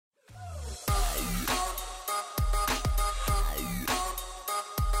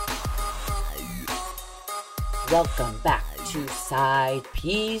Welcome back to Side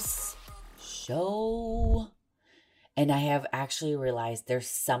Piece Show. And I have actually realized there's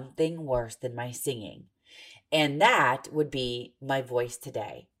something worse than my singing. And that would be my voice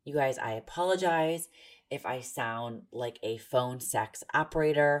today. You guys, I apologize if I sound like a phone sex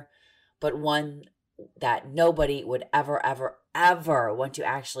operator, but one that nobody would ever want to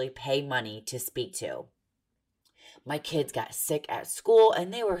actually pay money to speak to. My kids got sick at school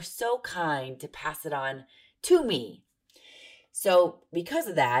and they were so kind to pass it on to me. So because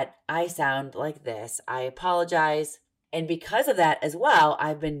of that, I sound like this. I apologize. And because of that as well,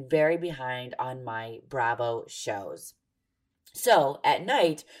 I've been very behind on my Bravo shows. So at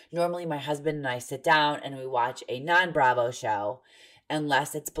night, normally my husband and I sit down and we watch a non-Bravo show,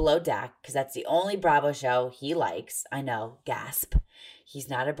 unless it's Below Deck, because that's the only Bravo show he likes. I know, gasp. He's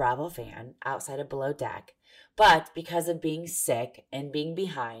not a Bravo fan outside of Below Deck. But because of being sick and being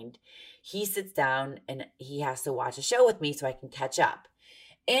behind, he sits down and he has to watch a show with me so I can catch up.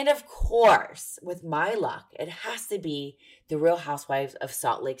 And of course, with my luck, it has to be the Real Housewives of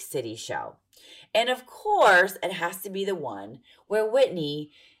Salt Lake City show. And of course, it has to be the one where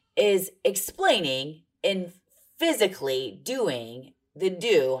Whitney is explaining and physically doing the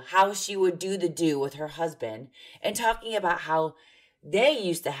do, how she would do the do with her husband, and talking about how they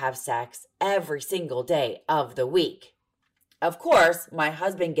used to have sex every single day of the week. Of course, my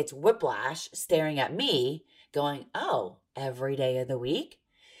husband gets whiplash staring at me going, oh, every day of the week?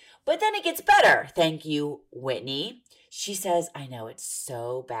 But then it gets better. Thank you, Whitney. She says, I know it's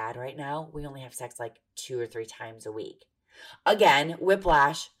so bad right now. We only have sex like 2 or 3 times a week. Again,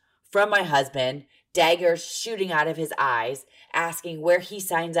 whiplash from my husband, daggers shooting out of his eyes, asking where he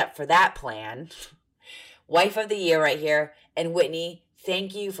signs up for that plan. Wife of the year right here. And Whitney,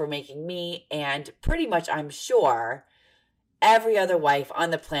 thank you for making me and pretty much, I'm sure, every other wife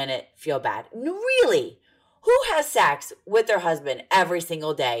on the planet feel bad. Really? Who has sex with their husband every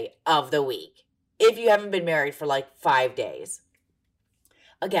single day of the week? If you haven't been married for like 5 days.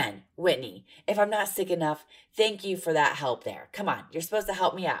 Again, Whitney, if I'm not sick enough, thank you for that help there. Come on, you're supposed to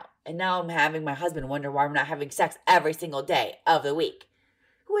help me out. And now I'm having my husband wonder why I'm not having sex every single day of the week.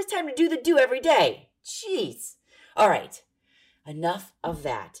 Who has time to do the do every day? Jeez. All right, enough of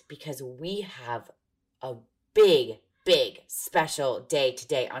that because we have a big special day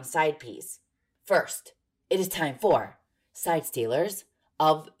today on Side Piece. First, it is time for Side Stealers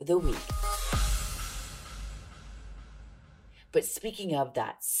of the Week. But speaking of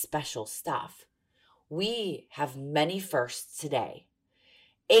that special stuff, we have many firsts today.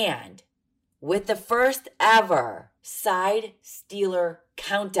 And with the first ever Side Stealer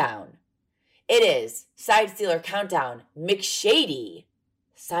Countdown, it is Side Stealer Countdown McShady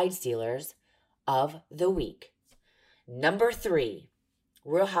Side Stealers of the Week. Number 3,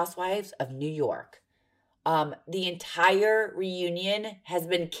 Real Housewives of New York. The entire reunion has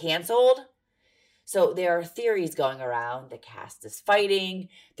been canceled. So there are theories going around. The cast is fighting.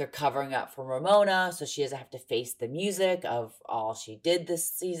 They're covering up for Ramona so she doesn't have to face the music of all she did this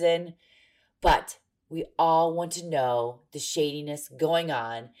season. But we all want to know the shadiness going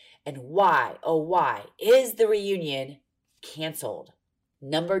on and why, oh why, is the reunion canceled?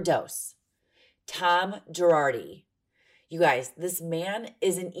 Number dos, Tom Girardi. You guys, this man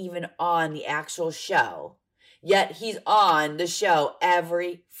isn't even on the actual show, yet he's on the show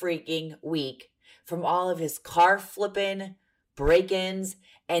every freaking week from all of his car flipping, break-ins,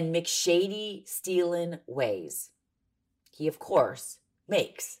 and McShady stealing ways. He, of course,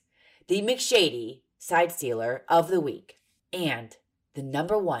 makes the McShady Side Stealer of the Week. And the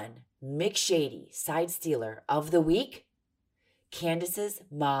number 1 McShady Side Stealer of the Week, Candace's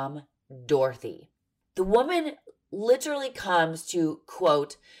mom, Dorothy. The woman literally comes to,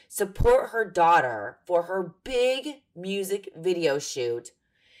 quote, support her daughter for her big music video shoot.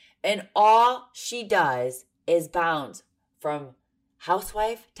 And all she does is bounce from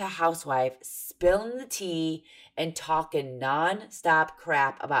housewife to housewife, spilling the tea and talking non-stop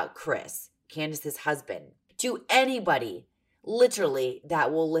crap about Chris, Candace's husband, to anybody, literally,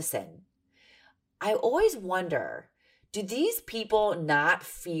 that will listen. I always wonder, do these people not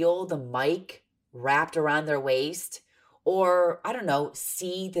feel the mic wrapped around their waist? Or, I don't know,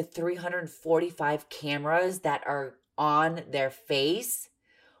 see the 345 cameras that are on their face?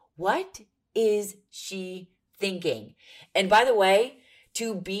 What is she thinking? And by the way,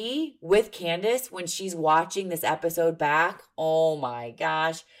 to be with Candace when she's watching this episode back, oh my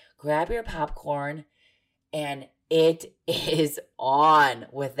gosh, grab your popcorn and it is on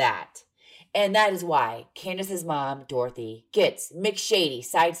with that. And that is why Candace's mom, Dorothy, gets McShady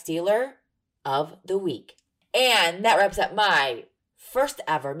Side Stealer of the Week. And that wraps up my first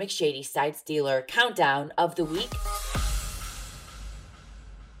ever McShady Side Stealer countdown of the week.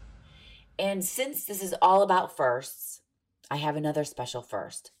 And since this is all about firsts, I have another special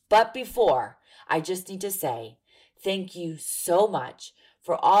first. But before, I just need to say thank you so much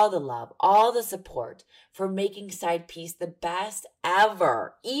for all the love, all the support, for making Side Piece the best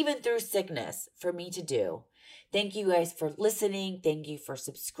ever, even through sickness, for me to do. Thank you guys for listening. Thank you for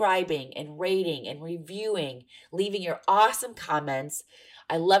subscribing and rating and reviewing, leaving your awesome comments.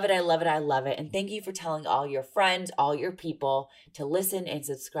 I love it. I love it. I love it. And thank you for telling all your friends, all your people to listen and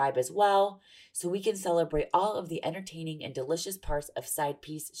subscribe as well, so we can celebrate all of the entertaining and delicious parts of Side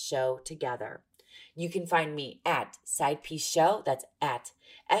Piece Show together. You can find me at Side Piece Show. That's at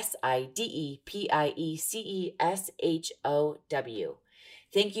SIDEPIECESHOW.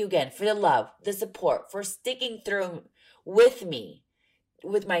 Thank you again for the love, the support, for sticking through with me,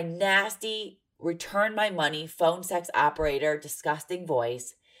 with my nasty, return my money, phone sex operator, disgusting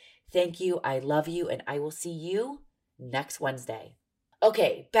voice. Thank you. I love you. And I will see you next Wednesday.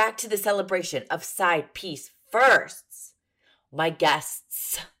 Okay, back to the celebration of Side Piece firsts. My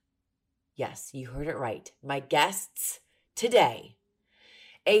guests. Yes, you heard it right. My guests today.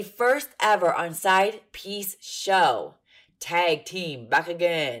 A first ever on Side Piece Show. Tag team back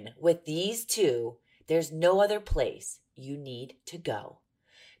again. With these two, there's no other place you need to go.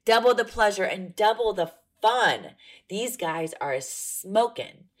 Double the pleasure and double the fun. These guys are as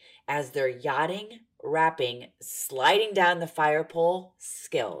smoking as their yachting, rapping, sliding down the fire pole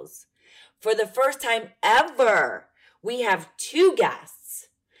skills. For the first time ever, we have two guests.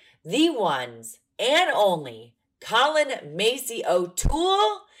 The ones and only Colin Macy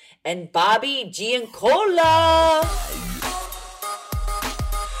O'Toole and Bobby Giancola.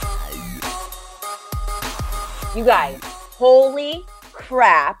 You guys, holy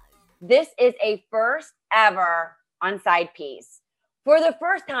crap. This is a first ever on Side Piece. For the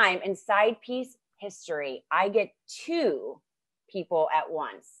first time in Side Piece history, I get two people at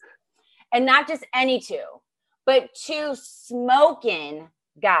once. And not just any two, but two smoking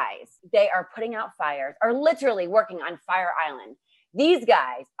guys. They are putting out fires, are literally working on Fire Island. These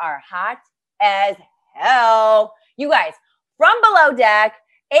guys are hot as hell. You guys, from Below Deck,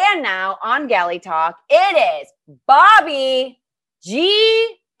 and now on Galley Talk, it is Bobby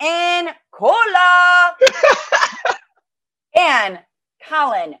Giancola and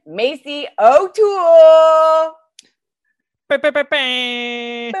Colin Macy O'Toole. Guys,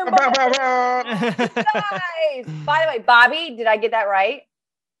 by the way, Bobby, did I get that right?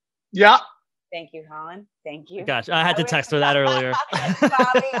 Yeah. Thank you, Colin. Thank you. Gosh, I had to text her that earlier. Bobby,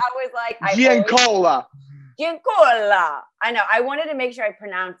 I was like, Giancola. Giancola. I know. I wanted to make sure I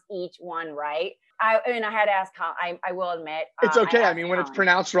pronounced each one right. I had to ask Colin. I will admit, it's okay. I mean, when it's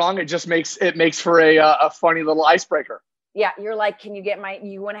pronounced wrong, it just makes for a funny little icebreaker. Yeah, you're like, can you get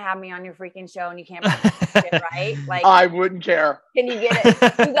you want to have me on your freaking show and you can't pronounce it right? Like, I wouldn't care. Can you get it?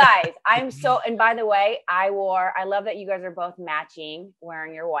 You guys, and by the way, I love that you guys are both matching,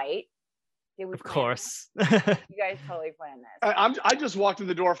 wearing your white. Of course. You guys totally planned this. I just walked in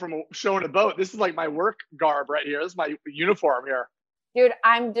the door from showing a boat. This is like my work garb right here. This is my uniform here. Dude,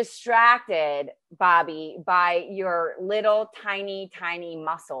 I'm distracted, Bobby, by your little tiny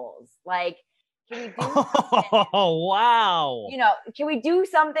muscles. Like, can we do something? Oh, wow. Can we do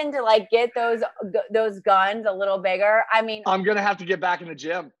something to like get those guns a little bigger? I mean, I'm going to have to get back in the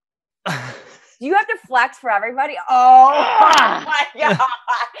gym. Do you have to flex for everybody? Oh my God.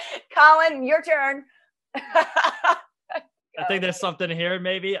 Colin, your turn. I think there's something here,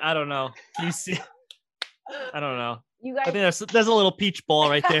 maybe. I don't know. Can you see? I don't know. You guys, I think there's a little peach ball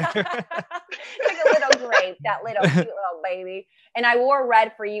right there. Like a little grape, that little cute little baby. And I wore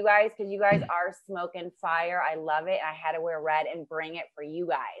red for you guys because you guys are smoking fire. I love it. I had to wear red and bring it for you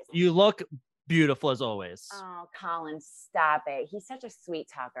guys. You look beautiful as always. Oh, Colin, stop it. He's such a sweet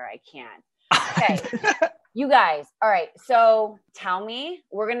talker. I can't. Okay, you guys. All right. So tell me,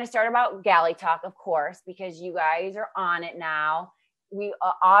 we're going to start about Galley Talk, of course, because you guys are on it now. We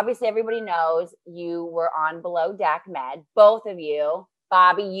obviously, everybody knows you were on Below Deck Med, both of you.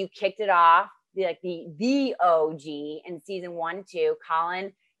 Bobby, you kicked it off, the OG in season 1, 2.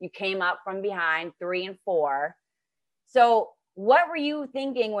 Colin, you came up from behind 3 and 4. So what were you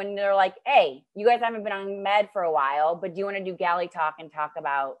thinking when they're like, hey, you guys haven't been on Med for a while, but do you want to do Galley Talk and talk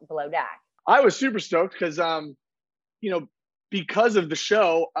about Below Deck? I was super stoked because, because of the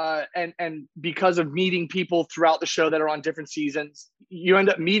show and because of meeting people throughout the show that are on different seasons, you end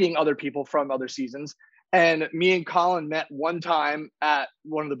up meeting other people from other seasons. And me and Colin met one time at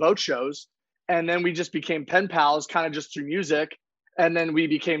one of the boat shows. And then we just became pen pals, kind of just through music. And then we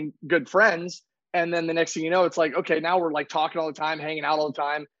became good friends. And then the next thing you know, it's like, okay, now we're like talking all the time, hanging out all the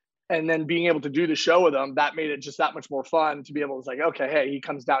time. And then being able to do the show with him, that made it just that much more fun to be able to like, okay, hey, he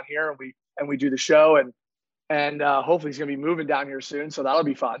comes down here and we do the show, and hopefully he's gonna be moving down here soon, so that'll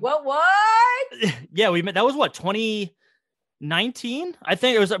be fun. What? Yeah, we met. That was what, 2019? I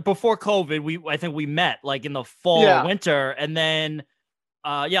think it was before COVID. I think we met like in the fall, winter, and then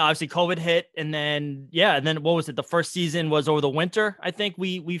obviously COVID hit, and then what was it? The first season was over the winter. I think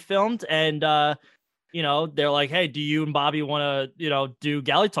we filmed, and they're like, hey, do you and Bobby want to, do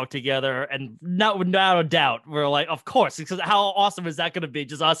Galley Talk together? And not without a doubt, we're like, of course, because how awesome is that going to be?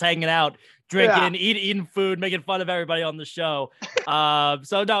 Just us hanging out, drinking, eating food, making fun of everybody on the show.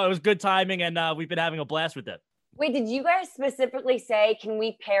 So no, it was good timing, and we've been having a blast with it. Wait, did you guys specifically say, can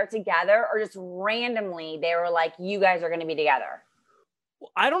we pair together, or just randomly they were like, you guys are going to be together?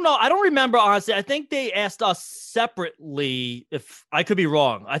 I don't know. I don't remember, honestly. I think they asked us separately. If I could be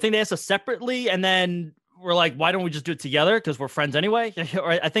wrong, I think they asked us separately, and then we're like, why don't we just do it together? Because we're friends anyway.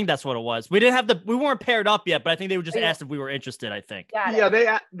 Or I think that's what it was. We weren't paired up yet, but I think they were just asked if we were interested, I think.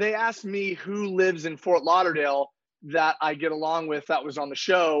 Yeah, they asked me who lives in Fort Lauderdale that I get along with that was on the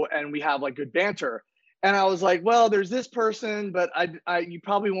show, and we have like good banter. And I was like, well, there's this person, but you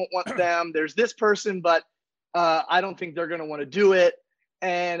probably won't want them. There's this person, but I don't think they're going to want to do it.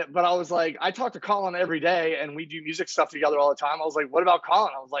 But I was like, I talk to Colin every day and we do music stuff together all the time. I was like, what about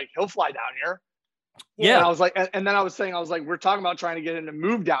Colin? I was like, he'll fly down here. Yeah. And I was like, and then I was like, we're talking about trying to get him to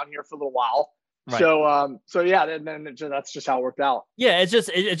move down here for a little while. Right. So yeah, then that's just how it worked out. Yeah.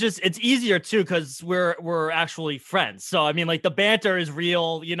 It's easier too, cause we're actually friends. So, I mean, like the banter is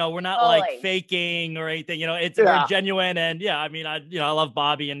real, we're not like faking or anything, we're genuine. And I mean, I love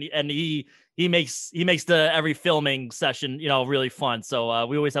Bobby and he makes every filming session, really fun. So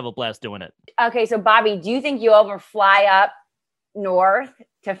we always have a blast doing it. Okay. So Bobby, do you think you'll ever fly up north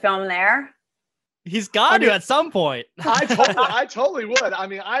to film there? He's got to at some point. I totally would. I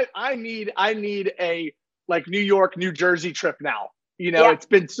mean, I need a like New York, New Jersey trip now. It's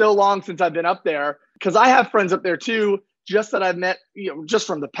been so long since I've been up there, because I have friends up there too, just that I've met, just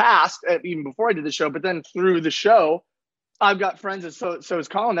from the past, even before I did the show, but then through the show, I've got friends, and so is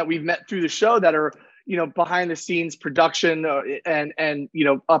Colin, that we've met through the show that are, behind the scenes production and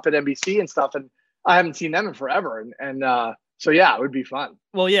up at NBC and stuff. And I haven't seen them in forever. So yeah, it would be fun.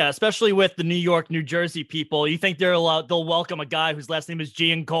 Well, yeah, especially with the New York, New Jersey people. You think they'll welcome a guy whose last name is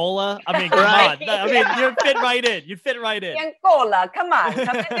Giancola? I mean, come on. I mean, you'd fit right in. Giancola, come on,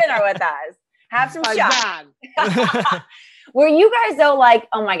 come to dinner with us. Have some shots. Were you guys though like,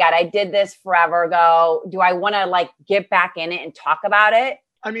 oh my God, I did this forever ago. Do I want to like get back in it and talk about it?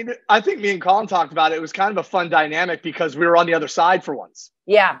 I mean, I think me and Colin talked about it. It was kind of a fun dynamic because we were on the other side for once.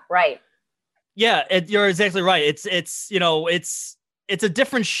 Yeah, right. Yeah, you're exactly right. It's a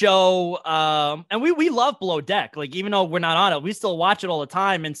different show. And we love Below Deck. Like, even though we're not on it, we still watch it all the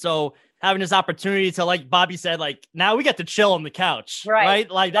time. And so having this opportunity to, like Bobby said, like, now we get to chill on the couch,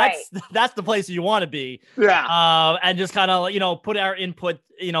 right? Like that's the place you want to be. Yeah. And just kind of, put our input,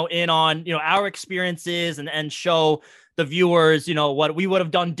 in on, our experiences and show the viewers, what we would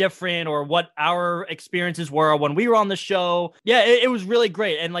have done different or what our experiences were when we were on the show. Yeah, it was really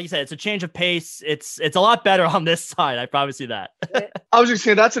great. And like you said, it's a change of pace. It's a lot better on this side. I promise you that. I was just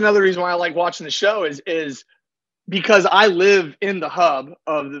saying, that's another reason why I like watching the show is because I live in the hub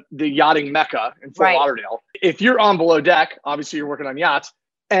of the yachting mecca in Fort Lauderdale. If you're on Below Deck, obviously you're working on yachts,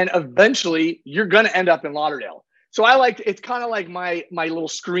 and eventually you're going to end up in Lauderdale. So it's kind of like my little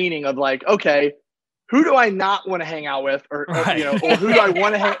screening of like, okay, who do I not want to hang out with, or who do I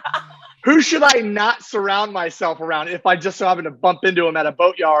want to who should I not surround myself around if I just so happen to bump into him at a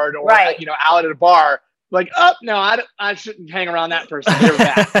boatyard or out at a bar? Like, oh no, I shouldn't hang around that person. They're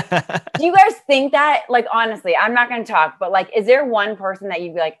bad. Do you guys think that? Like, honestly, I'm not going to talk, but like, is there one person that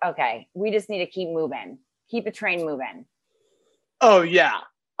you'd be like, okay, we just need to keep moving, keep the train moving? Oh yeah,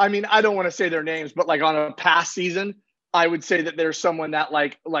 I mean, I don't want to say their names, but like on a past season, I would say that there's someone that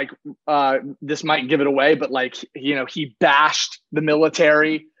this might give it away, but like, he bashed the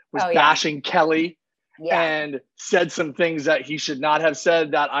military, was bashing Kelly, and said some things that he should not have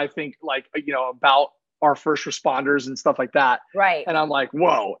said that I think about our first responders and stuff like that. Right. And I'm like,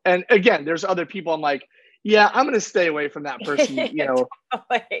 whoa. And again, there's other people I'm like, yeah, I'm going to stay away from that person,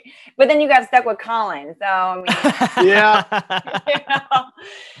 But then you got stuck with Colin. So, I mean, yeah.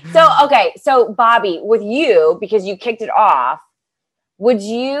 So, okay. So Bobby, with you, because you kicked it off, would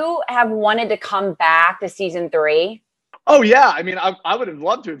you have wanted to come back to season 3? Oh yeah. I mean, I would have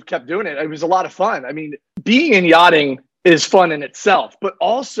loved to have kept doing it. It was a lot of fun. I mean, being in yachting is fun in itself, but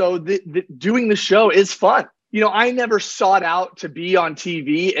also doing the show is fun. I never sought out to be on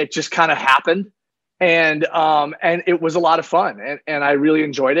TV. It just kind of happened. and it was a lot of fun, and I really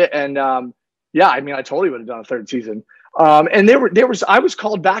enjoyed it. And yeah, I mean, I totally would have done a third season. And I was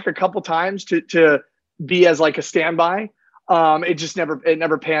called back a couple times to be as like a standby. It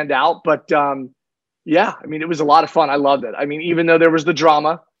never panned out, but yeah, I mean, it was a lot of fun. I loved it. I mean, even though there was the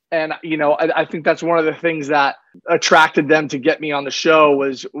drama, and I think that's one of the things that attracted them to get me on the show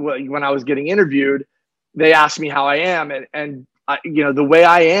was when I was getting interviewed, they asked me how I am, and the way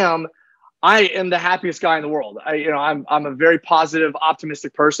I am the happiest guy in the world. I'm a very positive,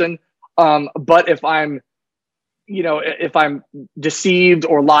 optimistic person. But if I'm deceived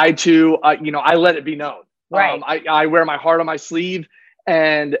or lied to, I let it be known. Right. I wear my heart on my sleeve,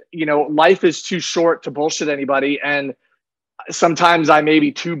 and life is too short to bullshit anybody. And sometimes I may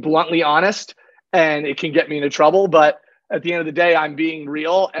be too bluntly honest, and it can get me into trouble. But at the end of the day, I'm being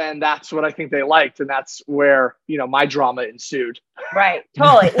real, and that's what I think they liked, and that's where my drama ensued. Right.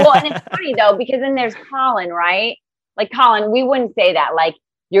 Totally. Well, and it's funny though, because then there's Colin, right? Like Colin, we wouldn't say that. Like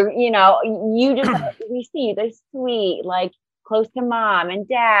you just we see they're sweet, like close to mom and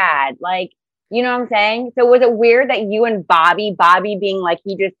dad, like you know what I'm saying? So was it weird that you and Bobby being like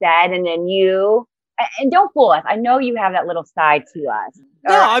he just said, and then you, and don't fool us, I know you have that little side to us.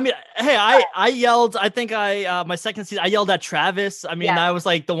 No, I mean, hey, I yelled. I think my second season, I yelled at Travis. I mean, Yeah. I was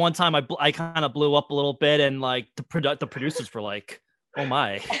like the one time I kind of blew up a little bit, and like the producers were like, "Oh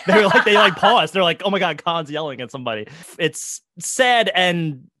my!" They paused. They're like, "Oh my God, Colin's yelling at somebody." It's sad,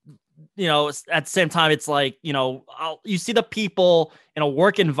 and at the same time, it's like you see the people in a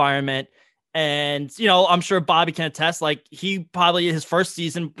work environment. And, I'm sure Bobby can attest, like his first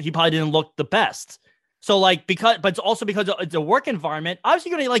season, he probably didn't look the best. So like, but it's also because it's a work environment. Obviously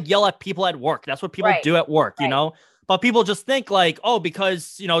you're going to like yell at people at work. That's what people do at work, but people just think like, oh,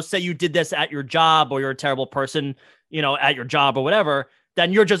 because, say you did this at your job, or you're a terrible person, at your job or whatever,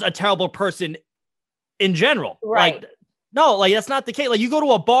 then you're just a terrible person in general. Right. Like, no, like that's not the case. Like you go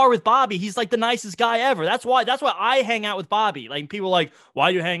to a bar with Bobby, he's like the nicest guy ever. That's why I hang out with Bobby. Like people are like, why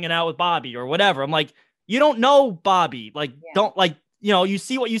are you hanging out with Bobby or whatever? I'm like, you don't know Bobby. Like, don't like, you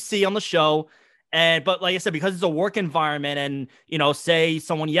see what you see on the show. But like I said, because it's a work environment and, say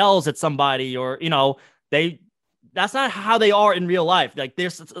someone yells at somebody or, that's not how they are in real life. Like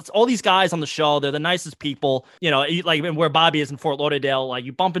it's all these guys on the show. They're the nicest people, like where Bobby is in Fort Lauderdale, like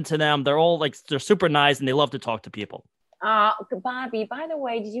you bump into them. They're all like, they're super nice and they love to talk to people. Bobby, by the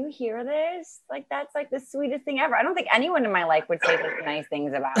way, did you hear this? Like, that's like the sweetest thing ever. I don't think anyone in my life would say such nice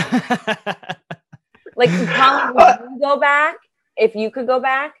things about me. Like, Colin, would you go back if you could go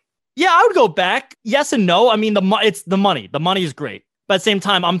back? Yeah, I would go back. Yes and no. I mean, it's the money. The money is great. But at the same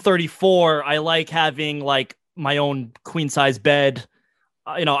time, I'm 34. I like having like my own queen size bed.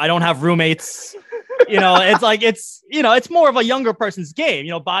 I don't have roommates. It's like, it's more of a younger person's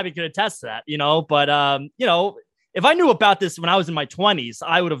game. Bobby could attest to that, but, if I knew about this when I was in my 20s,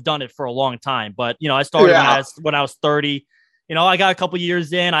 I would have done it for a long time. But, I started when I was 30. I got a couple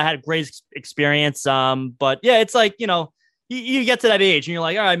years in. I had a great experience. But yeah, it's like, you get to that age and you're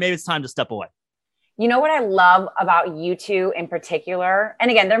like, all right, maybe it's time to step away. You know what I love about you two in particular? And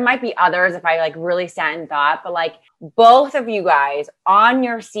again, there might be others if I like really sat and thought, but like both of you guys on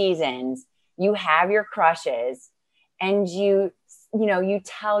your seasons, you have your crushes and you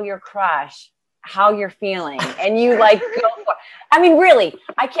tell your crush how you're feeling and you like go for, I mean, really,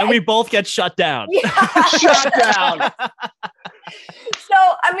 I can't. And we both get shut down. Yeah. Shut down. So,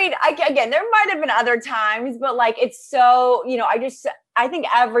 I mean, again, there might have been other times, but like, it's so, I think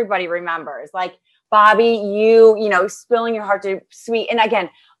everybody remembers like Bobby, you spilling your heart to sweet. And again,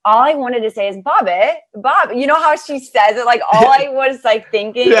 all I wanted to say is Bob, you know how she says it? Like all I was like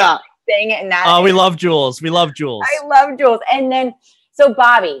thinking, saying it. And that. Oh, we love Jules. We love Jules. I love Jules. And then, so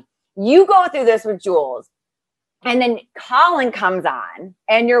Bobby, you go through this with Jules, and then Colin comes on,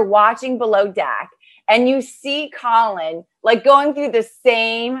 and you're watching Below Deck, and you see Colin like going through the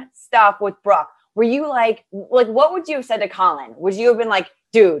same stuff with Brooke. Were you like what would you have said to Colin? Would you have been like,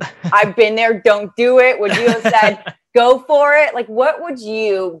 dude, I've been there, don't do it? Would you have said, go for it? Like, what would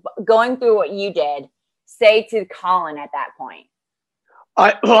you, going through what you did, say to Colin at that point?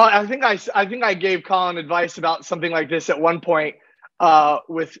 I think I gave Colin advice about something like this at one point.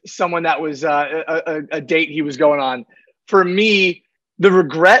 With someone that was a date he was going on. For me, the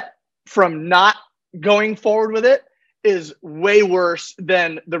regret from not going forward with it is way worse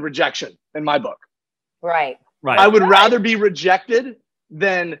than the rejection in my book. Right. I would rather be rejected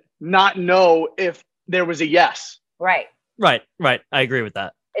than not know if there was a yes. Right. I agree with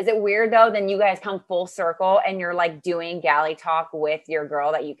that. Is it weird though, then you guys come full circle and you're like doing galley talk with your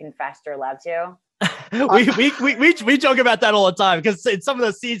girl that you confessed your love to? we joke about that all the time because in some of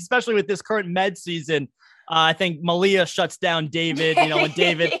the scenes, especially with this current med season, I think Malia shuts down David, when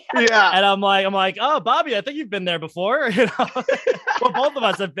David, and I'm like, oh, Bobby, I think you've been there before, well, both of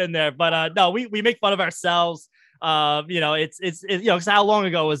us have been there, but no, we make fun of ourselves. It's because how long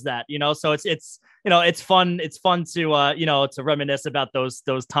ago was that, so it's fun to reminisce about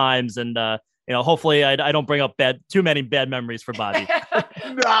those times, and hopefully I don't bring up too many bad memories for Bobby.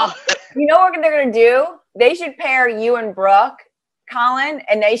 No. You know what they're gonna do? They should pair you and Brooke, Colin,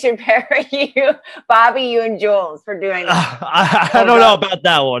 and they should pair Bobby, you and Jules for doing that. I don't know about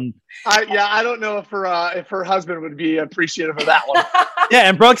that one. I don't know if her husband would be appreciative of that one. Yeah,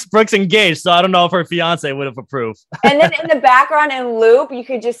 and Brooke's engaged, so I don't know if her fiance would have approved. And then in the background in loop, you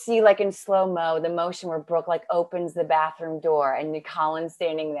could just see like in slow mo the motion where Brooke like opens the bathroom door and Colin's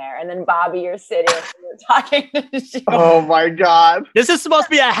standing there, and then Bobby, you're sitting and you're talking to the show. Oh my God! This is supposed to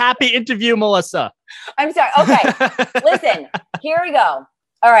be a happy interview, Melissa. I'm sorry. Okay, listen. Here we go.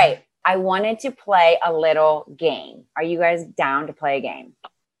 All right, I wanted to play a little game. Are you guys down to play a game?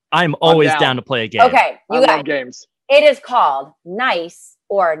 I'm always down to play a game. Okay, I love games. It is called Nice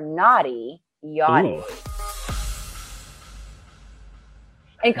or Naughty Yachty.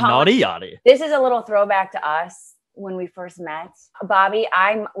 And Colin, Naughty Yachty. This is a little throwback to us when we first met. Bobby,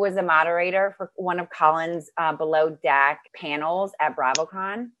 I was a moderator for one of Colin's Below Deck panels at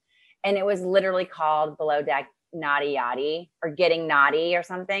BravoCon, and it was literally called Below Deck Naughty Yachty or Getting Naughty or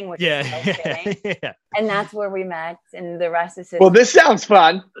something, which is so fitting. Yeah. And that's where we met, and the rest is history. Well, this sounds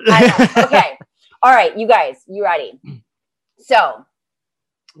fun. Okay. All right, you guys, you ready? So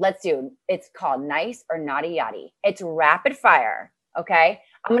let's do, it's called Nice or Naughty Yachty. It's rapid fire, okay?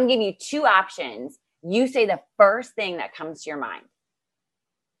 I'm going to give you two options. You say the first thing that comes to your mind.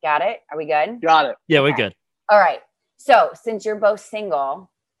 Got it? Are we good? Got it. Yeah, we're good. All right. So since you're both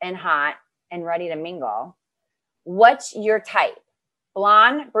single and hot and ready to mingle, what's your type?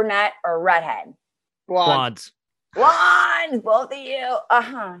 Blonde, brunette, or redhead? Blondes. Blondes, both of you.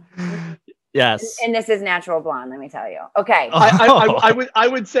 Yes. And this is natural blonde, let me tell you. Okay. I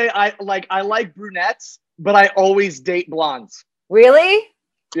would say I like brunettes, but I always date blondes. Really?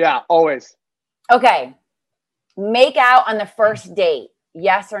 Yeah, always. Okay. Make out on the first date.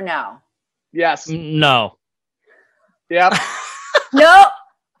 Yes or no? Yes. No. Yep. No.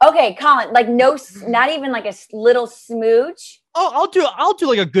 Okay, Colin, like no, not even like a little smooch. Oh, I'll do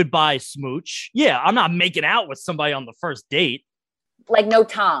like a goodbye smooch. Yeah, I'm not making out with somebody on the first date. Like no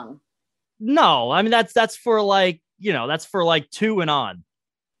tongue. No, I mean that's for like, that's for like 2 and on.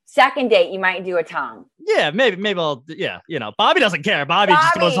 Second date, you might do a tongue. Yeah, maybe I'll, Bobby doesn't care. Bobby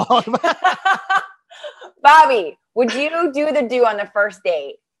just goes on. Bobby, would you do the do on the first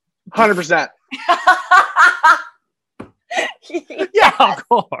date? 100%. Yeah, of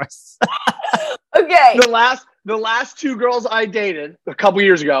course. Okay. The last 2 girls I dated a couple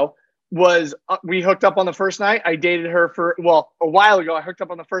years ago was we hooked up on the first night. I dated her for, a while ago. I hooked up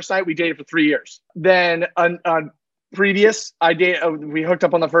on the first night. We dated for 3 years. Then previous, we hooked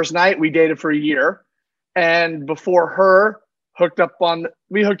up on the first night. We dated for a year. And before her,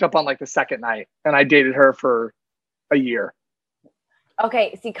 we hooked up on like the second night, and I dated her for a year.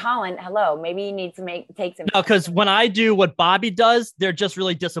 Okay, see, Colin, hello. Maybe you need to take some. No, because when I do what Bobby does, they're just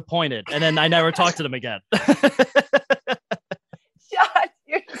really disappointed, and then I never talk to them again.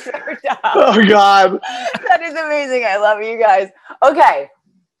 You're so dumb. Oh God, that is amazing. I love you guys. Okay,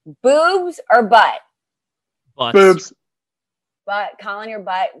 boobs or butt? Butts. Boobs. Butt, Colin, your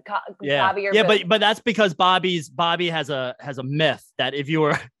butt. Yeah, Bobby, your boobs. but that's because Bobby has a myth that if you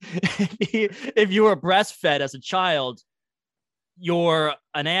were breastfed as a child, you're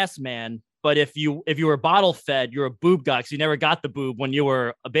an ass man, but if you were bottle fed, you're a boob guy because you never got the boob when you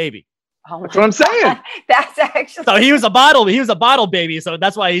were a baby. Oh, that's what I'm saying. That's actually so he was a bottle baby, so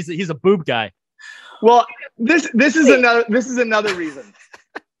that's why he's a boob guy. Well, this is another reason.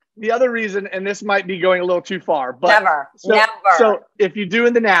 The other reason, and this might be going a little too far, but never. So if you're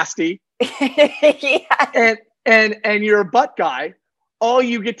doing the nasty, yes. and you're a butt guy, all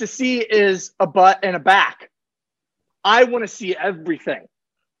you get to see is a butt and a back. I want to see everything.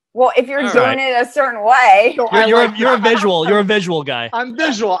 Well, if you're doing it a certain way, so you're a visual guy. I'm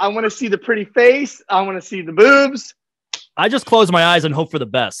visual. I want to see the pretty face. I want to see the boobs. I just close my eyes and hope for the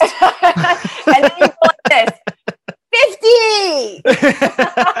best. And then you go like this. 50.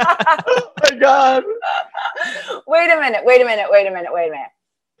 Oh my God. Wait a minute.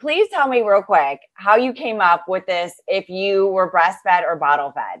 Please tell me real quick how you came up with this if you were breastfed or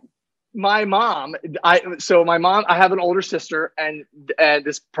bottle fed. My mom, I have an older sister, and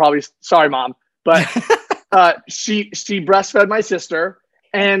this probably, sorry, Mom, but she breastfed my sister,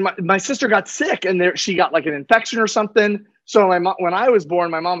 And my sister got sick, and she got like an infection or something. So when I was born,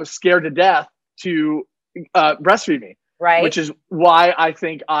 my mom was scared to death to breastfeed me. Right. Which is why I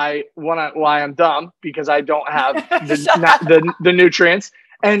think why I'm dumb, because I don't have the nutrients.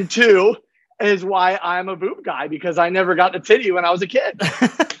 And 2 is why I'm a boob guy, because I never got the titty when I was a kid.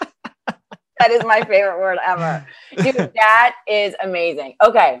 That is my favorite word ever. Dude, that is amazing.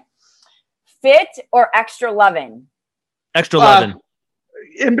 Okay. Fit or extra loving? Extra loving.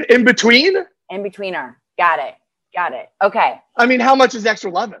 In between? In betweener. Got it. Okay. I mean, how much is extra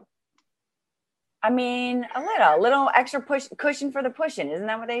loving? I mean, a little extra cushion for the pushing. Isn't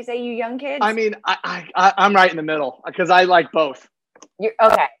that what they say, you young kids? I mean, I'm right in the middle, because I like both. You're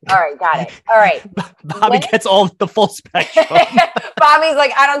okay. All right. Got it. All right. Bobby gets all the full spectrum. Bobby's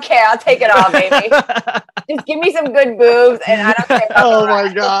like, I don't care. I'll take it all, baby. Just give me some good boobs and I don't care. Oh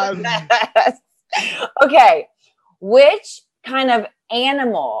my God. Okay. Which kind of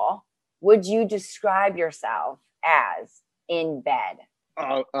animal would you describe yourself as in bed?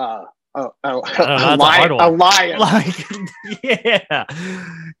 A lion. Like, yeah.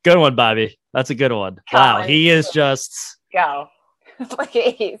 Good one, Bobby. That's a good one. Wow. He is just. Go.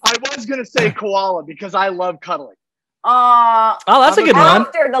 Please. I was going to say koala, because I love cuddling. Oh, that's a good one.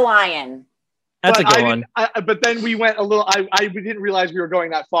 After the lion. That's a good one. But then we went a little, I didn't realize we were going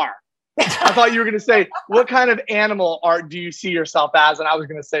that far. I thought you were going to say, what kind of animal do you see yourself as? And I was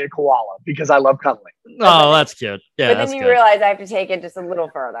going to say a koala, because I love cuddling. Oh, that's cute. Yeah, but then you realize I have to take it just a little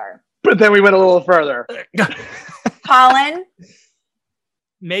further. But then we went a little further. Colin?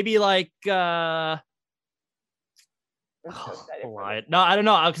 Maybe like, lion. No, I don't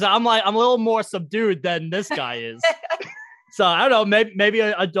know. Because I'm a little more subdued than this guy is. So I don't know. Maybe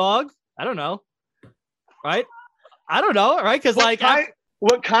a dog. I don't know. Right? I don't know. Right? Because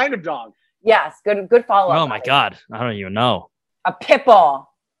what kind of dog? Yes. Good follow up. Oh my God. I don't even know. A pit bull.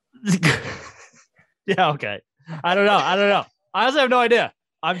 Yeah. Okay. I don't know. I honestly have no idea.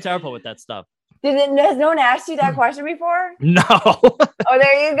 I'm terrible with that stuff. Has no one asked you that question before? No. Oh,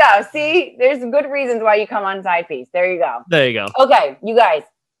 there you go. See, there's good reasons why you come on Side Piece. There you go. There you go. Okay, you guys,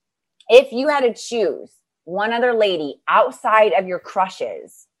 if you had to choose one other lady outside of your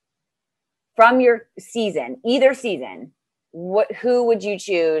crushes from your season, either season, who would you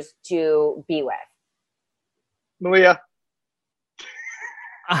choose to be with? Malia.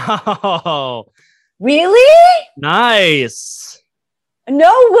 Oh. Really? Nice.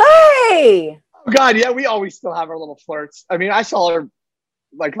 No way. Oh God, yeah, we always still have our little flirts. I mean, I saw her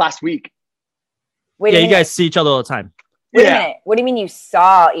like last week. Wait a minute. You guys see each other all the time. Wait a minute. What do you mean you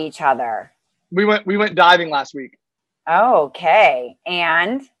saw each other? We went diving last week. Oh, okay.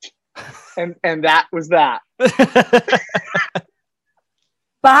 And that was that.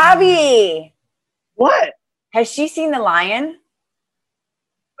 Bobby. What? Has she seen the lion?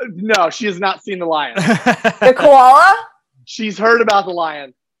 No, she has not seen the lion. The koala? She's heard about the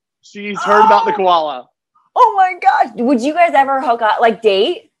lion. She's heard about the koala. Oh my gosh. Would you guys ever hook up, like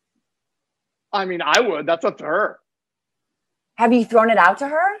date? I mean, I would. That's up to her. Have you thrown it out to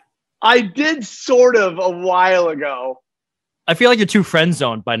her? I did sort of a while ago. I feel like you're too friend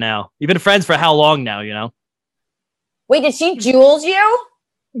zoned by now. You've been friends for how long now, you know? Wait, did she jewels you?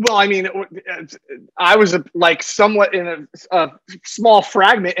 Well, I mean, I was like somewhat in a small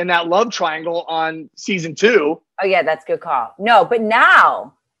fragment in that love triangle on season 2. Oh yeah, that's a good call. No, but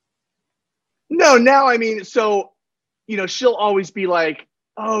now. No, now, I mean, so, you know, she'll always be like,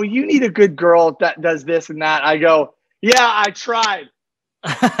 oh, you need a good girl that does this and that. I go, yeah, I tried.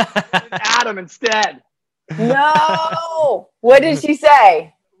 Adam instead. No. What did she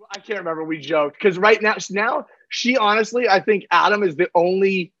say? I can't remember. We joked because right now she honestly, I think Adam is the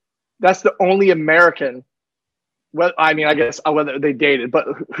only American. Well, I mean, I guess whether they dated, but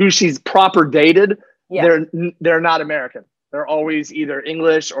who she's proper dated, yeah. They're not American. They're always either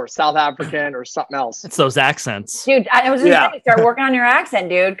English or South African or something else. It's those accents. Dude, I was just saying, start working on your accent,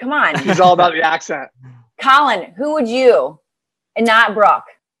 dude. Come on. She's all about the accent. Colin, who would you, and not Brooke?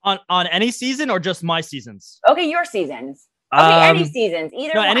 On any season or just my seasons? Okay, your seasons. Okay, any seasons.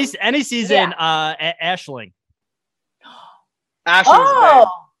 Either one. Any season, Aisling. Oh,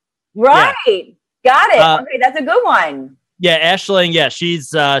 right. Yeah. Got it. Okay, that's a good one. Yeah, Aisling. Yeah,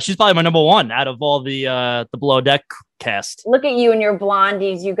 she's probably my number one out of all the Below Deck cast. Look at you and your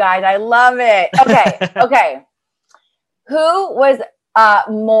blondies, you guys. I love it. Okay, okay. Who was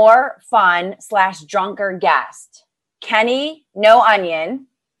more fun / drunker guest? Kenny, no onion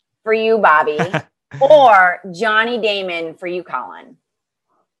for you, Bobby, or Johnny Damon for you, Colin?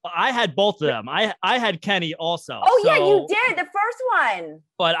 I had both of them. I had Kenny also. Oh, yeah, you did. The first one.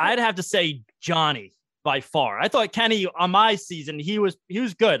 But I'd have to say Johnny. by far. I thought Kenny on my season, he was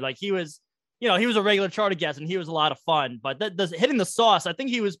good. Like he was a regular charter guest and he was a lot of fun, but hitting the sauce, I think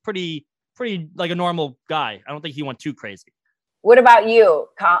he was pretty like a normal guy. I don't think he went too crazy. What about you,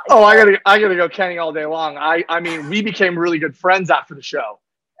 Colin? Oh, I gotta go Kenny all day long. I mean, we became really good friends after the show,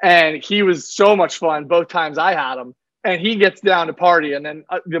 and he was so much fun both times I had him. And he gets down to party, and then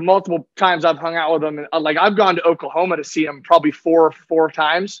the multiple times I've hung out with him, and like I've gone to Oklahoma to see him probably four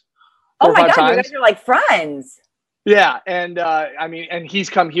times. Oh my God, you guys are like friends. Yeah, and I mean, and he's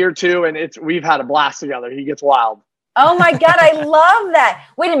come here too, and we've had a blast together. He gets wild. Oh my God, I love that.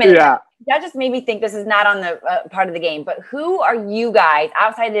 Wait a minute. Yeah. That just made me think this is not on the part of the game, but who are you guys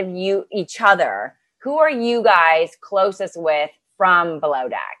outside of each other? Who are you guys closest with from Below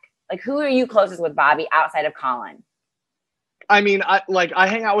Deck? Like, who are you closest with, Bobby, outside of Colin? I mean, I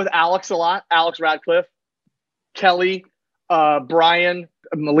hang out with Alex a lot, Alex Radcliffe, Kelly, Brian,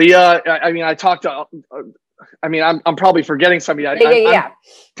 Malia. I mean, I talked to. I mean, I'm probably forgetting somebody. Yeah. I'm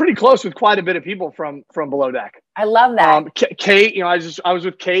pretty close with quite a bit of people from Below Deck. I love that. Kate, I was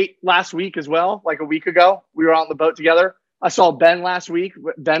with Kate last week as well, like a week ago. We were on the boat together. I saw Ben last week.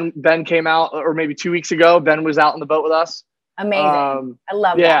 Ben came out, or maybe 2 weeks ago. Ben was out on the boat with us. Amazing. I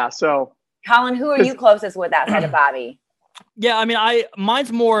love that. Yeah. So, Colin, who are you closest with outside of Bobby? Yeah, I mean,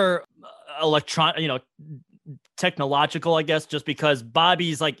 mine's more technological, I guess, just because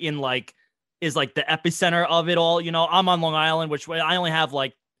Bobby's is like the epicenter of it all. I'm on Long Island, which I only have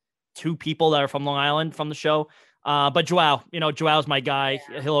like 2 people that are from Long Island from the show. But Joao, Joao's my guy.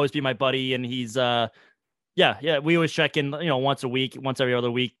 Yeah. He'll always be my buddy. And he's, we always check in, once every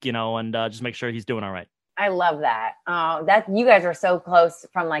other week, and just make sure he's doing all right. I love that. That you guys are so close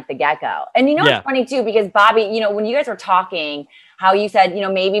from like the get-go. And it's funny too, because Bobby, when you guys were talking, how you said,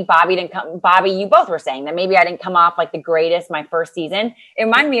 maybe Bobby didn't come, Bobby, you both were saying that maybe I didn't come off like the greatest my first season. It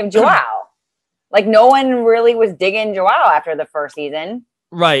reminded me of Joao. Like no one really was digging Joao after the first season.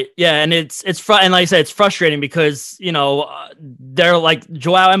 Right. Yeah. And and like I said, it's frustrating because, they're like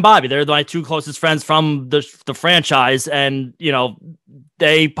Joao and Bobby, they're my 2 closest friends from the franchise. And,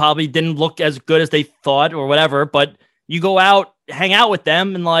 they probably didn't look as good as they thought or whatever, but you go out, hang out with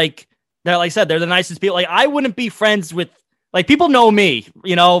them. And like I said, they're the nicest people. Like I wouldn't be friends with, like, people know me,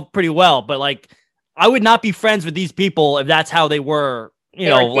 pretty well, but like, I would not be friends with these people if that's how they were.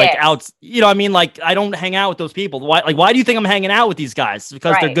 Like out, I mean, like I don't hang out with those people. Why do you think I'm hanging out with these guys?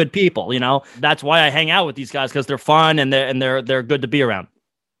 Because they're good people, That's why I hang out with these guys, because they're fun and they're good to be around.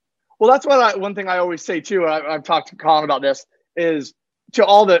 Well, that's one thing I always say too. I've talked to Colin about this, is to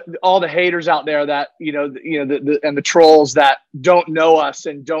all the haters out there that and the trolls that don't know us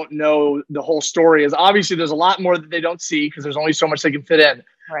and don't know the whole story. Is obviously there's a lot more that they don't see because there's only so much they can fit in.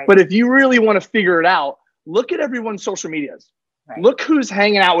 Right. But if you really want to figure it out, look at everyone's social medias. Right. Look who's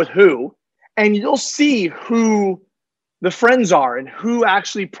hanging out with who, and you'll see who the friends are and who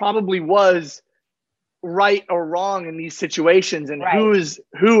actually probably was right or wrong in these situations, and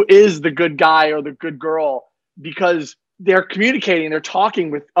who is the good guy or the good girl, because they're communicating, they're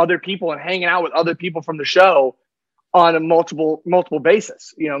talking with other people and hanging out with other people from the show on a multiple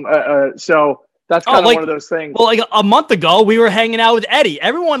basis. So that's kind of one of those things. Well, like a month ago, we were hanging out with Eddie.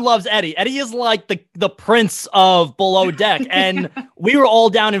 Everyone loves Eddie. Eddie is like the prince of Below Deck. And we were all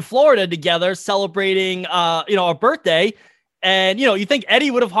down in Florida together celebrating, our birthday. And, you think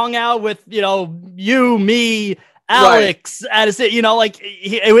Eddie would have hung out with, you, me, Alex, Addison,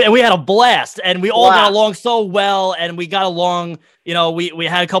 and we had a blast. And we all got along so well. And we got along, we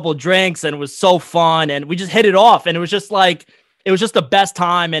had a couple of drinks and it was so fun. And we just hit it off. And it was just the best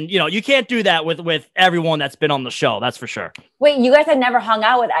time. And, you can't do that with everyone that's been on the show. That's for sure. Wait, you guys had never hung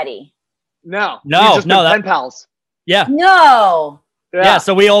out with Eddie? No. Pen pals. Yeah. No. Yeah.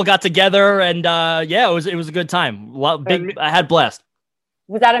 So we all got together and, it was a good time. I had blast.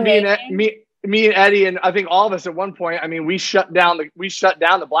 Was that amazing? Me and Eddie, and I think all of us at one point, I mean, we shut down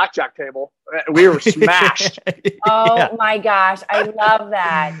the blackjack table. We were smashed. Oh my gosh. I love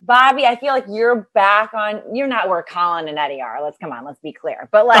that. Bobby, I feel like you're not where Colin and Eddie are. Let's be clear.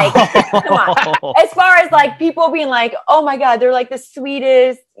 But like, come on. As far as like people being like, oh my God, they're like the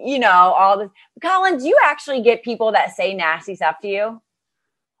sweetest, all this. Colin, do you actually get people that say nasty stuff to you?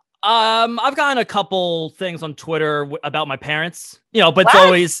 I've gotten a couple things on Twitter about my parents, but it's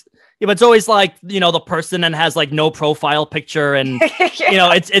always like, the person that has like no profile picture and,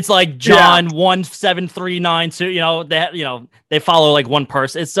 it's like John 17392, they follow like one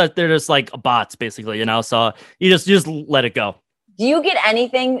person. It's just, they're just like bots basically, so you just let it go. Do you get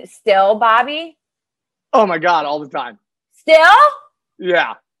anything still, Bobby? Oh my God, all the time. Still?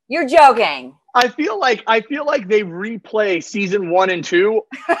 Yeah. You're joking. I feel like they replay season 1 and 2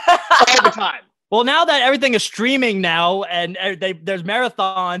 all the time. Well, now that everything is streaming now, and there's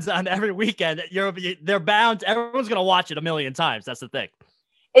marathons on every weekend, they're bound. Everyone's gonna watch it a million times. That's the thing.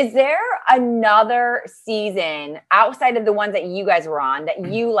 Is there another season outside of the ones that you guys were on that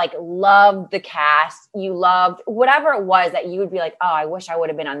you like loved the cast, you loved whatever it was that you would be like, oh, I wish I would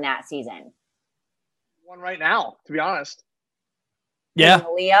have been on that season? One right now, to be honest. Yeah.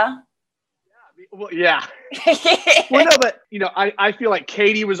 Malia? Well, yeah. Well, no, but I feel like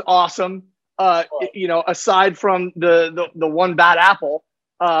Katie was awesome. Aside from the one bad apple,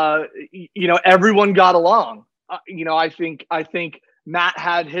 everyone got along. I think Matt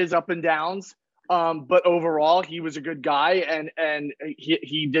had his up and downs, but overall he was a good guy and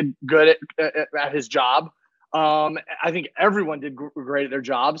he did good at his job. I think everyone did great at their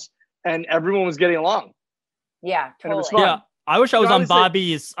jobs, and everyone was getting along. Yeah, totally. And it was fun. Yeah. I wish I was on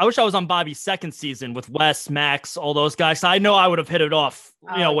honestly, Bobby's second season with Wes, Max, all those guys. I know I would have hit it off,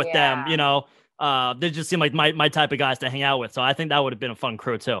 with them. They just seem like my type of guys to hang out with. So I think that would have been a fun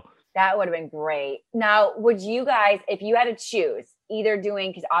crew too. That would have been great. Now, would you guys, if you had to choose, either doing,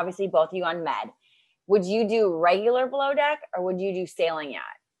 because obviously both of you on med, would you do regular below deck or would you do sailing yacht?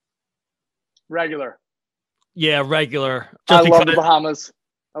 Regular. Yeah, regular. I love the Bahamas.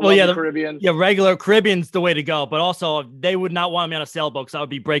 I love the Caribbean. Yeah, regular Caribbean's the way to go. But also, they would not want me on a sailboat because I would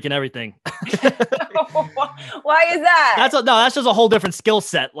be breaking everything. Why is that? That's just a whole different skill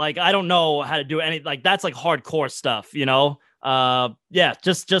set. Like, I don't know how to do any, like, that's like hardcore stuff, Yeah,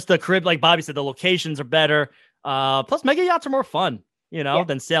 just the Caribbean, like Bobby said, the locations are better. Plus mega yachts are more fun,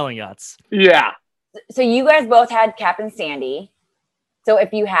 than sailing yachts. Yeah. So you guys both had Captain Sandy. So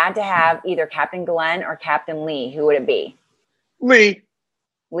if you had to have either Captain Glenn or Captain Lee, who would it be? Lee.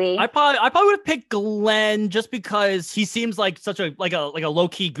 I probably would have picked Glenn just because he seems like such a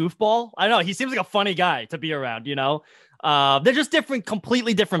low-key goofball. I don't know. He seems like a funny guy to be around, They're just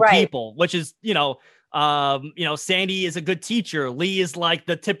completely different people, which is, Sandy is a good teacher. Lee is like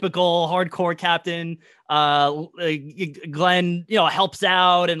the typical hardcore captain. Glenn, helps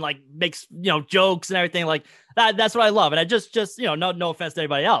out and like makes, jokes and everything like that. That's what I love. And I just, no offense to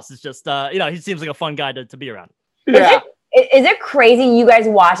anybody else. It's just, he seems like a fun guy to be around. Yeah. Is it crazy you guys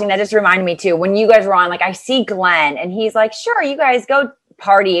watching? That just reminded me too. When you guys were on, like I see Glenn and he's like, sure, you guys go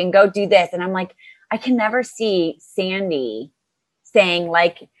party and go do this. And I'm like, I can never see Sandy saying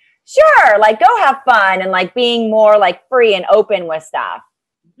like, sure, like go have fun and like being more like free and open with stuff.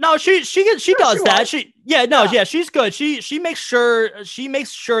 No, she does that. She's good. She makes sure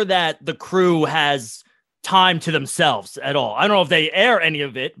that the crew has time to themselves at all. I don't know if they air any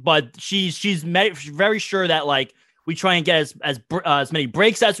of it, but she's very sure that like we try and get as many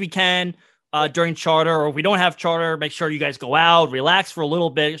breaks as we can during charter, or if we don't have charter, make sure you guys go out, relax for a little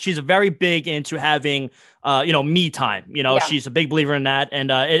bit. She's very big into having, me time. She's a big believer in that,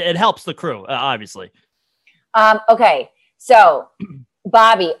 and it helps the crew, obviously. Okay, so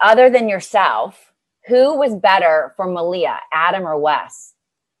Bobby, other than yourself, who was better for Malia, Adam or Wes?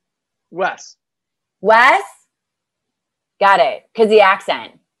 Wes. Wes? Got it, because the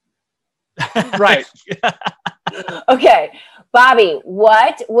accent. Right. Okay, Bobby,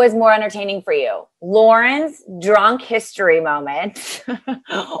 what was more entertaining for you? Lauren's drunk history moment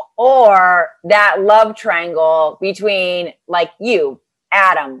or that love triangle between like you,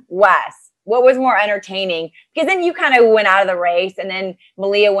 Adam, Wes? What was more entertaining? Because then you kind of went out of the race and then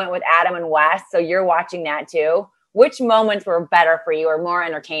Malia went with Adam and Wes. So you're watching that too. Which moments were better for you or more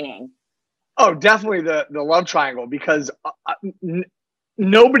entertaining? Oh, definitely the love triangle, because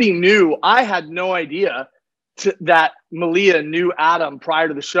nobody knew. I had no idea that Malia knew Adam prior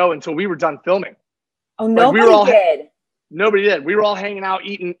to the show until we were done filming. Oh, nobody did. Nobody did. We were all hanging out,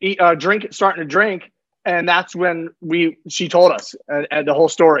 starting to drink. And that's when she told us and the whole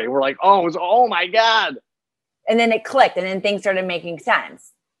story. We're like, oh my God. And then it clicked and then things started making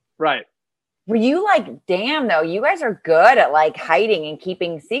sense. Right. Were you like, damn though, you guys are good at like hiding and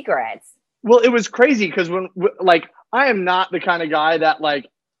keeping secrets. Well, it was crazy because when I am not the kind of guy that like,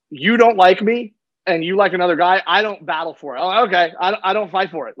 you don't like me and you like another guy, I don't battle for it. Oh, okay. I don't fight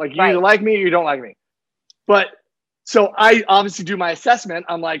for it. Like you either like me or you don't like me. But so I obviously do my assessment.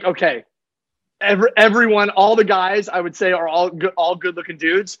 I'm like, okay, everyone, all the guys I would say are all good looking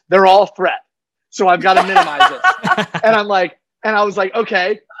dudes. They're all a threat. So I've got to minimize it. And I was like,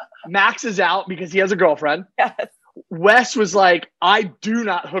 okay, Max is out because he has a girlfriend. Yes. Wes was like, I do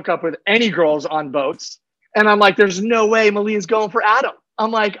not hook up with any girls on boats. And I'm like, there's no way Malia's going for Adam.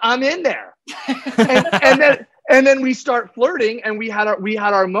 I'm like, I'm in there. and then we start flirting and we had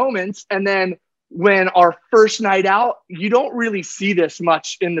our moments. And then when our first night out, you don't really see this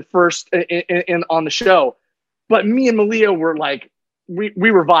much in the first on the show, but me and Malia were like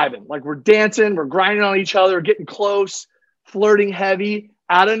we were vibing. Like we're dancing, we're grinding on each other, getting close, flirting heavy.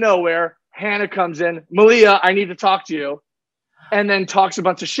 Out of nowhere, Hannah comes in. Malia, I need to talk to you. And then talks a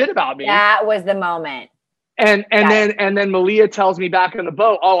bunch of shit about me. That was the moment. And then Malia tells me back on the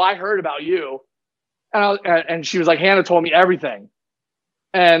boat, oh, I heard about you. And she was like, Hannah told me everything.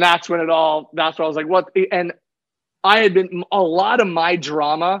 And that's when I was like, what? And a lot of my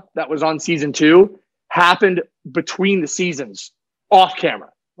drama that was on season 2 happened between the seasons off camera.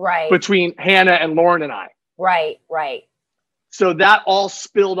 Right. Between Hannah and Lauren and I. Right. So that all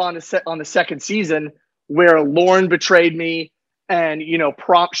spilled on the second season where Lauren betrayed me and,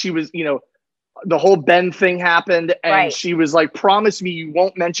 she was, the whole Ben thing happened and she was like, promise me you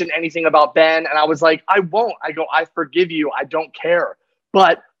won't mention anything about Ben. And I was like, I won't. I go, I forgive you. I don't care.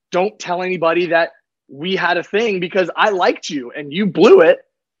 But don't tell anybody that we had a thing because I liked you and you blew it.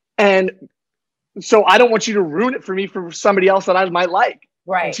 And so I don't want you to ruin it for me for somebody else that I might like.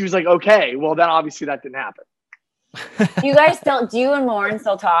 Right. And she was like, okay, well then obviously that didn't happen. Do you and Lauren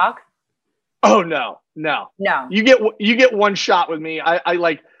still talk? Oh, no. You get one shot with me. I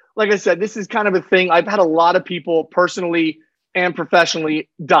like I said, this is kind of a thing. I've had a lot of people personally and professionally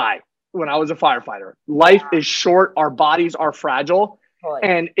die when I was a firefighter. Life is short. Our bodies are fragile. Totally.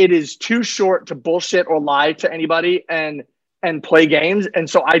 And it is too short to bullshit or lie to anybody and play games. And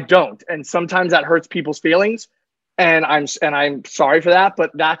so I don't. And sometimes that hurts people's feelings. And I'm sorry for that,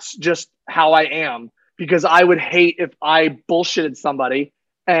 but that's just how I am. Because I would hate if I bullshitted somebody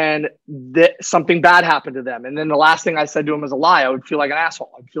and something bad happened to them. And then the last thing I said to him was a lie. I would feel like an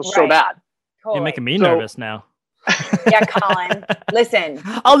asshole. I'd feel so bad. Totally. You're making me nervous now. Yeah, Colin, listen.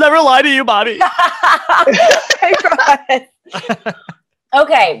 I'll never lie to you, Bobby. I promise.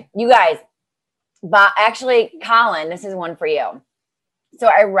 Okay, you guys. But actually, Colin, this is one for you. So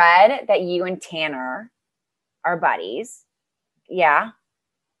I read that you and Tanner are buddies. Yeah.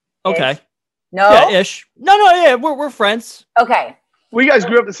 Okay. Ish. No? Yeah, ish. No, yeah, we're friends. Okay. Well, you guys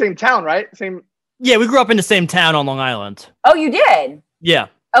grew up in the same town, right? Yeah, we grew up in the same town on Long Island. Oh, you did? Yeah.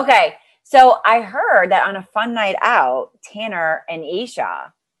 Okay. So I heard that on a fun night out, Tanner and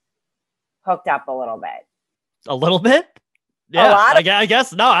Isha hooked up a little bit. A little bit? Yeah, a lot? I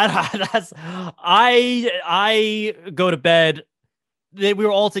guess. No, I go to bed. We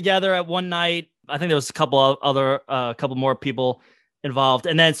were all together at one night. I think there was a couple more people involved.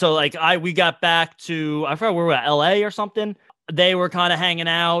 And then so we got back to, I forgot where we were at, LA or something. They were kind of hanging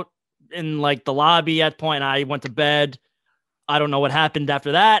out in like the lobby at point. I went to bed. I don't know what happened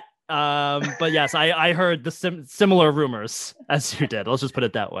after that. But yes, I heard the similar rumors as you did. Let's just put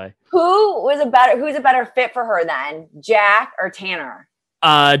it that way. Who's a better fit for her then? Jack or Tanner?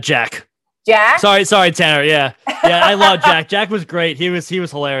 Jack. Jack? Sorry, Tanner. Yeah. I love Jack. Jack was great. He was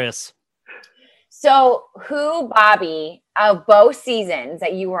hilarious. So who, Bobby, of both seasons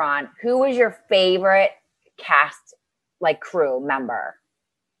that you were on, who was your favorite cast, crew member?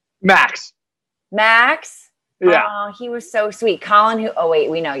 Max. Yeah. Oh, he was so sweet. Colin,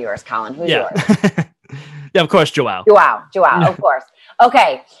 we know yours, Colin. Who's yours? Yeah, of course, Joao, of course.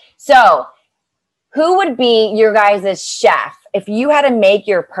 Okay. So who would be your guys' chef? If you had to make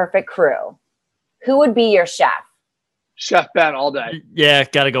your perfect crew, who would be your chef? Chef Ben all day. Yeah,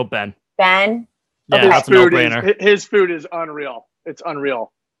 gotta go Ben. Ben? Yeah, Okay. that's a no-brainer. His food is unreal. It's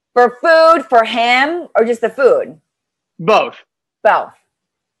unreal. For food, for him, or just the food? Both.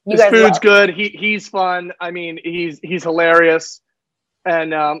 His food's good. He's fun. I mean, he's hilarious.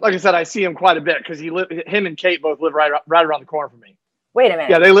 And like I said, I see him quite a bit because him and Kate both live right around the corner from me. Wait a minute.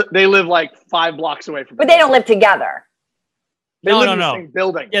 Yeah, they live like 5 blocks away from me. But they don't live together. They live in the same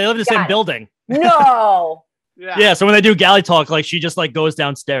building. Yeah, they live in the same building. No. Yeah. So when they do galley talk, she just goes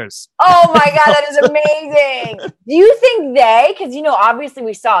downstairs. Oh my God, that is amazing. Do you think because obviously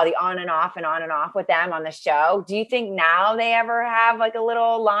we saw the on and off with them on the show. Do you think now they ever have a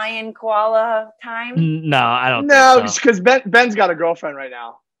little lion koala time? No, I don't. No, think so. because Ben's got a girlfriend right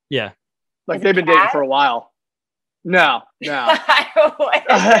now. Yeah. They've been dating for a while. No. It's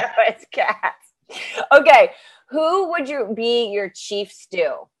cats. Okay. Who would be your chief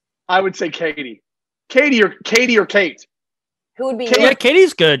stew? I would say Katie. Katie or Kate. Who would be? Yeah,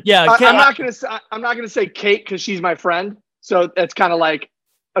 Katie's good. Yeah, I'm not gonna say Kate because she's my friend, so that's kind of like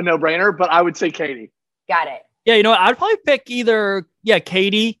a no-brainer. But I would say Katie. Got it. Yeah, I'd probably pick either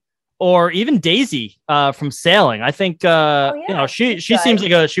Katie or even Daisy from sailing. I think she seems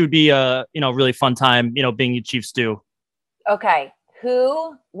like she would be a really fun time being your chief stew. Okay,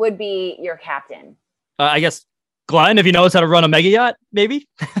 who would be your captain? I guess Glenn, if he knows how to run a mega yacht, maybe.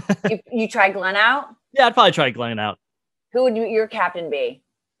 you try Glenn out? Yeah, I'd probably try Glenn out. Who would your captain be,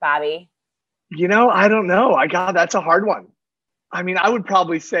 Bobby? I don't know. That's a hard one. I mean, I would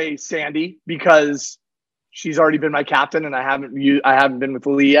probably say Sandy because she's already been my captain, and I haven't been with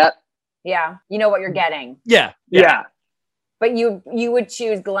Lee yet. Yeah, you know what you're getting. Yeah. But you would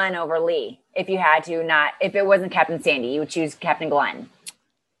choose Glenn over Lee if you had to, not if it wasn't Captain Sandy, you would choose Captain Glenn.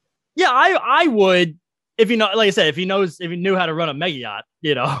 Yeah, I would, if you know, like I said, if he knew how to run a mega yacht,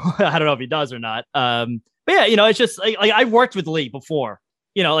 you know, I don't know if he does or not. But yeah, you know, it's just like I worked with Lee before,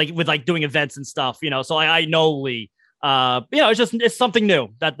 you know, like with like doing events and stuff, you know, so I know Lee. You know, it's something new.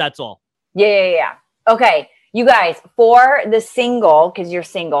 That's all. Yeah. Okay. You guys, for the single, because you're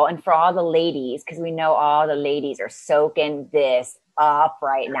single, and for all the ladies, because we know all the ladies are soaking this up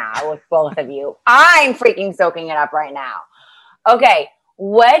right now with both of you. I'm freaking soaking it up right now. Okay.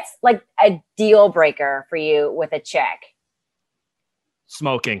 What's like a deal breaker for you with a chick?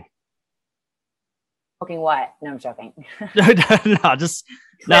 Smoking. Smoking what? No, I'm joking.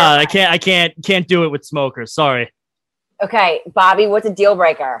 No, I can't do it with smokers. Sorry. Okay, Bobby, what's a deal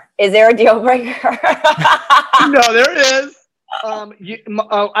breaker? Is there a deal breaker? No, there is.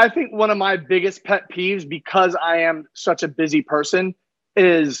 I think one of my biggest pet peeves, because I am such a busy person,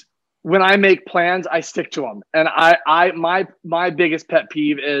 is when I make plans, I stick to them. And my biggest pet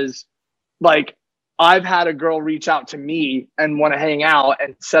peeve is like, I've had a girl reach out to me and want to hang out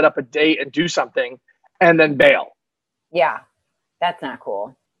and set up a date and do something and then bail. Yeah, that's not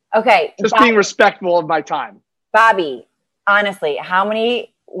cool. Okay. Just being respectful of my time. Bobby, honestly, how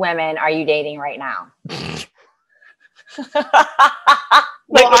many women are you dating right now?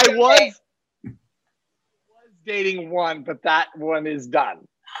 Well, I was dating one, but that one is done.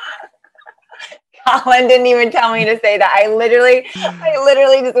 Colin didn't even tell me to say that. I literally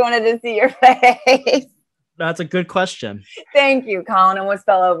just wanted to see your face. That's a good question. Thank you. Colin almost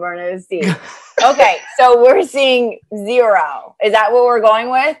fell over in his seat. Okay, so we're seeing 0. Is that what we're going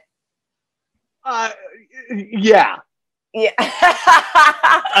with? Yeah. Yeah.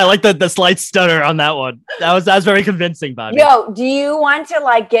 I like the slight stutter on that one. That was very convincing, Bobby. Yo, do you want to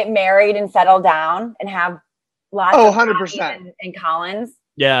like get married and settle down and have lots of 100%. and Collins?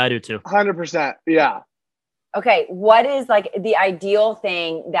 Yeah, I do too. 100%. Yeah. Okay, what is like the ideal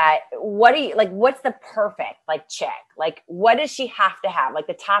thing what's the perfect like chick? Like what does she have to have? Like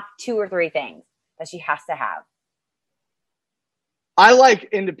the top 2 or 3 things that she has to have? I like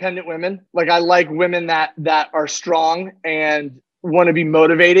independent women. Like I like women that are strong and want to be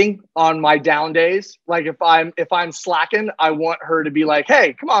motivating on my down days. Like if I'm slacking, I want her to be like,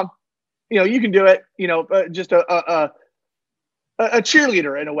 "Hey, come on, you know, you can do it." You know, just a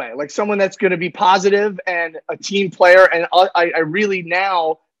cheerleader in a way, like someone that's going to be positive and a team player. And I really,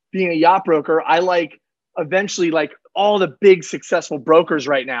 now being a yacht broker, I like eventually like all the big successful brokers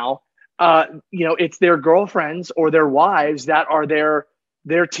right now. You know, it's their girlfriends or their wives that are their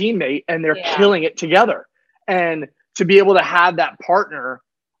teammate and they're killing it together. And to be able to have that partner.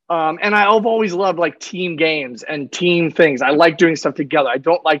 And I've always loved like team games and team things. I like doing stuff together. I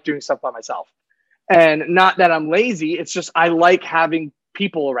don't like doing stuff by myself. And not that I'm lazy. It's just, I like having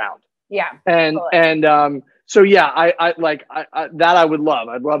people around. Yeah. So yeah, I that I would love.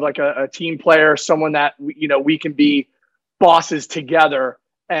 I'd love like a team player, someone that, you know, we can be bosses together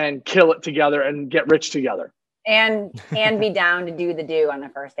and kill it together and get rich together. And be down to do the do on the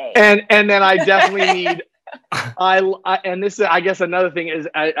first date. And then I definitely need, and this is, I guess another thing is,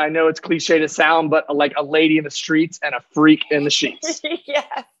 I know it's cliche to sound, but like a lady in the streets and a freak in the sheets. Yeah.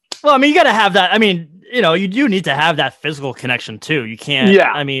 Well, I mean, you got to have that. I mean, you know, you do need to have that physical connection too. You can't.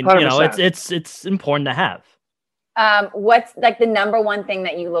 Yeah. I mean, 100%. you know, it's important to have. What's like the number one thing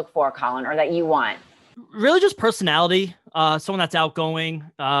that you look for, Colin, or that you want? Really, just personality. Someone that's outgoing.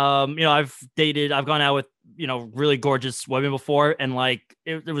 You know, I've gone out with, you know, really gorgeous women before, and like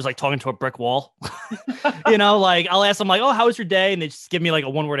it was like talking to a brick wall. You know, like I'll ask them like, "Oh, how was your day?" And they just give me like a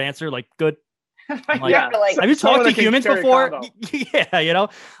one-word answer, like "good." Like, Yeah. have you talked to humans before? Yeah, you know,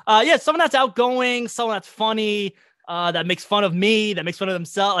 yeah, someone that's outgoing, someone that's funny, that makes fun of me, that makes fun of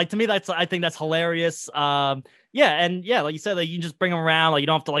themselves. Like to me, I think that's hilarious. Yeah, and yeah, like you said, like you can just bring them around. Like you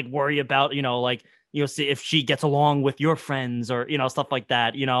don't have to like worry about, you know, like you'll see if she gets along with your friends or, you know, stuff like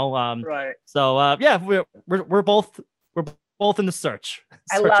that. You know, Right. So yeah, we're both in the search.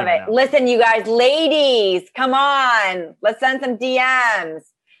 I love it. Right now. Listen, you guys, ladies, come on, let's send some DMs.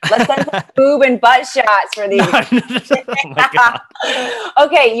 Let's send some boob and butt shots for these. Oh my God.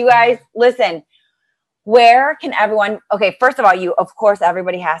 Okay, you guys, listen. Where can everyone? Okay, first of all, of course,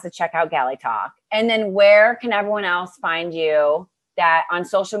 everybody has to check out Galley Talk, and then where can everyone else find you? That on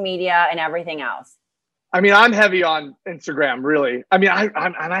social media and everything else. I mean, I'm heavy on Instagram, really. I mean,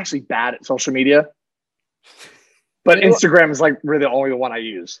 I'm actually bad at social media, but Instagram is like really the only one I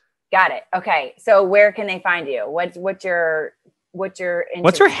use. Got it. Okay, so where can they find you? What's your what's your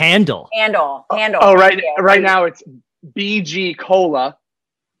handle? Handle. Oh, right now it's BG Cola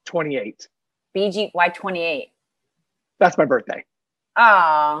 28. BG, why 28? That's my birthday.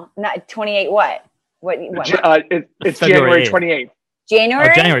 Oh, not 28 what? What it's January 28th. January?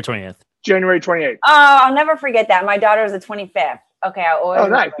 Oh, January 20th. January 28th. Oh, I'll never forget that. My daughter's the 25th. Okay, I'll always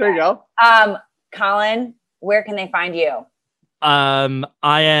nice. There you go. Colin, where can they find you? I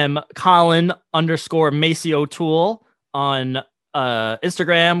am Colin _ Macy O'Toole on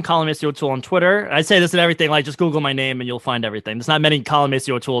Instagram, Colin Macy O'Toole on Twitter. I say this and everything, like just Google my name and you'll find everything. There's not many Colin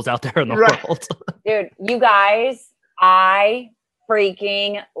Macy O'Tooles out there in the world. Dude, you guys, I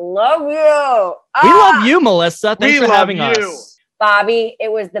freaking love you. We love you, Melissa. Thanks for having us. Bobby,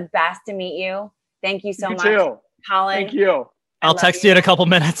 it was the best to meet you. Thank you so much. Too. Colin. Thank you. I'll text you in a couple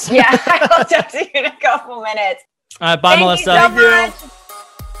minutes. Yeah, I'll text you in a couple minutes. All right, bye, Melissa. Thank you so much.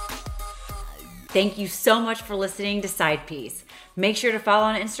 Thank you so much for listening to Side Piece. Make sure to follow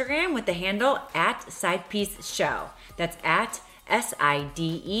on Instagram with the handle @SidePieceShow. That's @SidePieceShow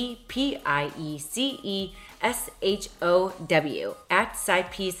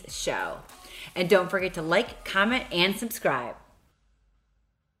 @SidePieceShow. And don't forget to like, comment, and subscribe.